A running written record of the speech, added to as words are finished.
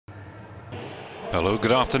Hello,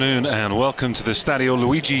 good afternoon and welcome to the Stadio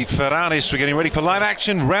Luigi Ferraris. We're getting ready for live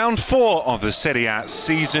action, round 4 of the Serie A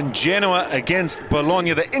season. Genoa against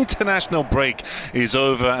Bologna. The international break is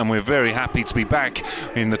over and we're very happy to be back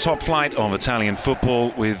in the top flight of Italian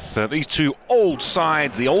football with these two old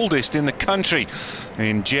sides, the oldest in the country,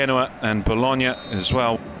 in Genoa and Bologna as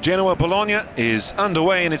well. Genoa-Bologna is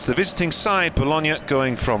underway and it's the visiting side, Bologna,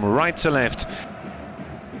 going from right to left.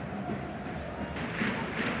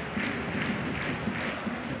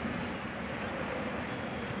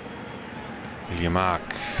 Mark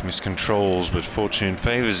miscontrols, but fortune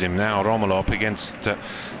favours him now. Romolo up against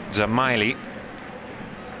Zamaili.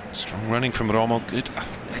 Strong running from Romo, good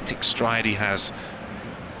athletic stride he has.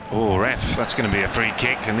 Oh, ref, that's going to be a free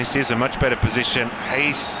kick, and this is a much better position.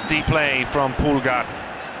 Hasty play from Pulgar.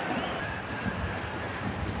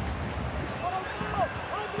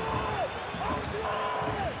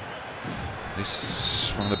 This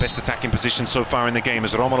is one of the best attacking positions so far in the game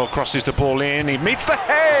as Romolo crosses the ball in. He meets the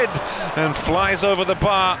head and flies over the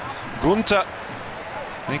bar. Gunter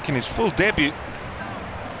making his full debut.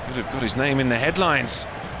 Could have got his name in the headlines.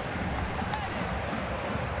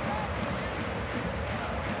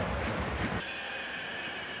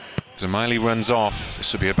 Zamaili runs off.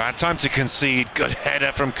 This would be a bad time to concede. Good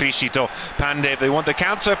header from Krzysztof Piątek. They want the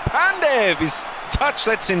counter. Piątek, his touch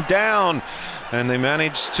lets him down. And they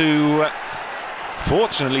manage to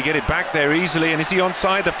fortunately get it back there easily. And is he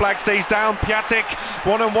onside? The flag stays down. Piątek,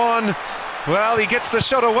 1-on-1. Well, he gets the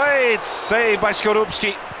shot away. It's saved by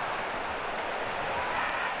Skorupski.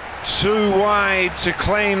 Too wide to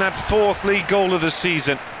claim that 4th league goal of the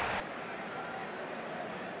season.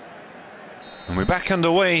 And we're back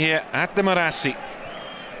underway here at the Marassi.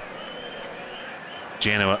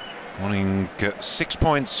 Genoa wanting 6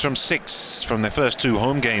 points from 6 from their first 2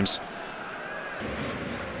 home games.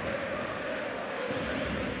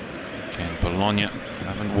 Again, Bologna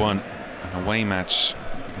haven't won an away match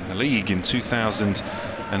in the league in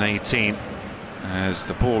 2018. As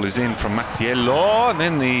the ball is in from Mattiello, and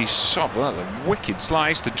then the shot, well, the wicked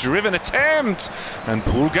slice, the driven attempt, and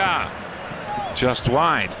Pulgar just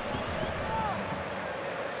wide.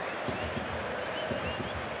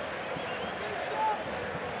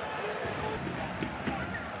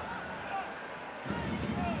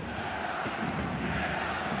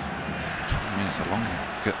 It's a long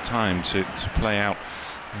time to play out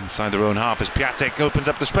inside their own half as Piątek opens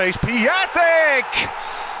up the space. Piątek!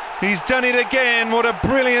 He's done it again. What a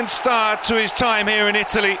brilliant start to his time here in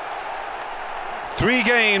Italy. 3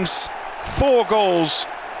 games, 4 goals.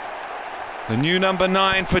 The new number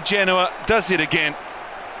 9 for Genoa does it again.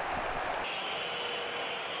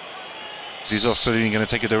 He's also going to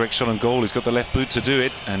take a direct shot on goal. He's got the left boot to do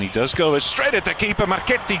it, and he does go straight at the keeper.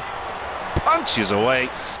 Marchetti punches away.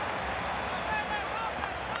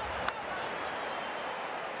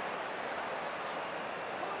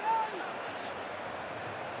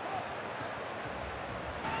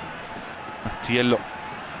 Mattiello.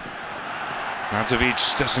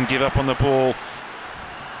 Razovic doesn't give up on the ball.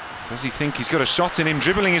 Does he think he's got a shot in him,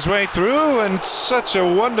 dribbling his way through, and such a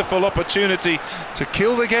wonderful opportunity to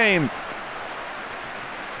kill the game.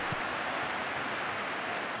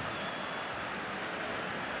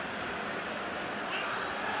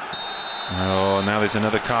 Oh, now there's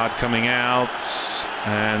another card coming out,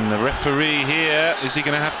 and the referee here, is he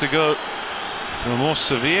going to have to go to a more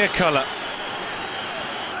severe colour?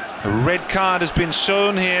 A red card has been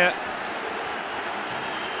shown here.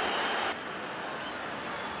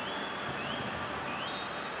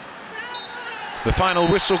 The final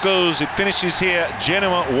whistle goes. It finishes here.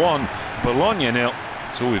 Genoa 1, Bologna 0.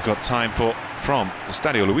 That's all we've got time for from the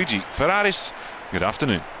Stadio Luigi Ferraris. Good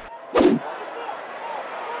afternoon.